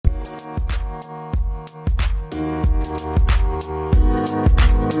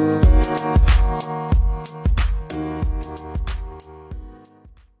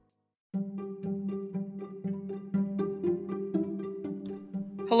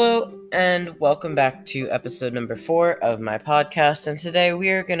Hello, and welcome back to episode number 4 of my podcast. And today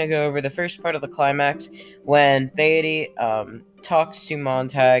we are going to go over the first part of the climax when Beatty talks to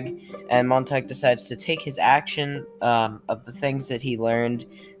Montag, and Montag decides to take his action of the things that he learned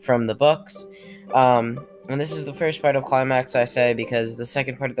from the books. And this is the first part of climax, I say, because the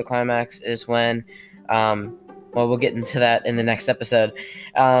second part of the climax is when, we'll get into that in the next episode.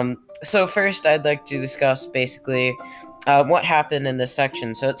 So first, I'd like to discuss basically what happened in this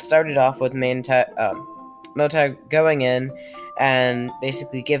section. So it started off with Montag going in and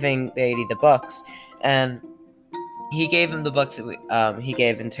basically giving Beatty the books, and he gave him the books that he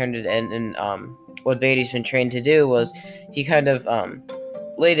gave and turned it in. And what Beatty's been trained to do was he kind of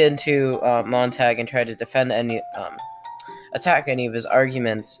laid into Montag and tried to defend any attack any of his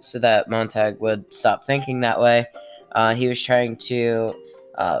arguments so that Montag would stop thinking that way. He was trying to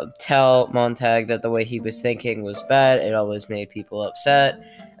tell Montag that the way he was thinking was bad. It always made people upset.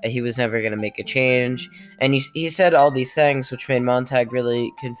 He was never going to make a change. And he said all these things, which made Montag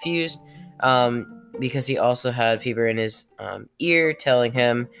really confused, because he also had people in his ear telling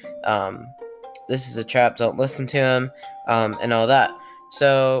him, this is a trap, don't listen to him, and all that.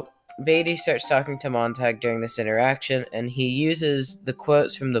 So Beatty starts talking to Montag during this interaction, and he uses the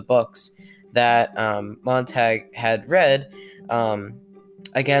quotes from the books that Montag had read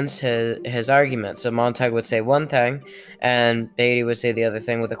against his argument. So Montag would say one thing, and Beatty would say the other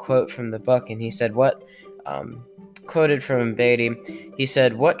thing with a quote from the book. And he said, quoted from Beatty, he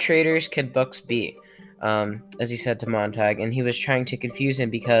said, "What traitors can books be?" As he said to Montag, and he was trying to confuse him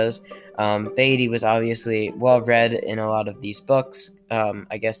because Beatty was obviously well read in a lot of these books.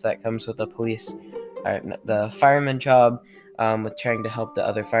 I guess that comes with the fireman job, with trying to help the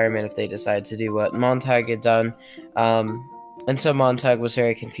other firemen if they decide to do what Montag had done. And so Montag was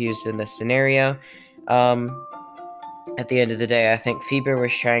very confused in this scenario. At the end of the day, I think Feber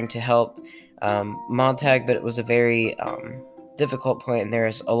was trying to help Montag, but it was a very difficult point, and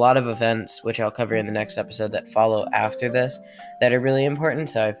there's a lot of events, which I'll cover in the next episode, that follow after this that are really important.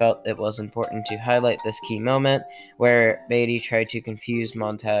 So I felt it was important to highlight this key moment where Beatty tried to confuse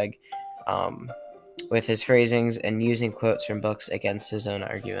Montag with his phrasings and using quotes from books against his own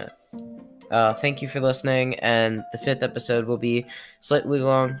argument. Thank you for listening, and the 5th episode will be slightly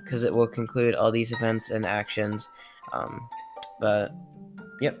long because it will conclude all these events and actions. But,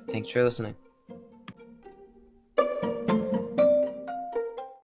 yep, thanks for listening.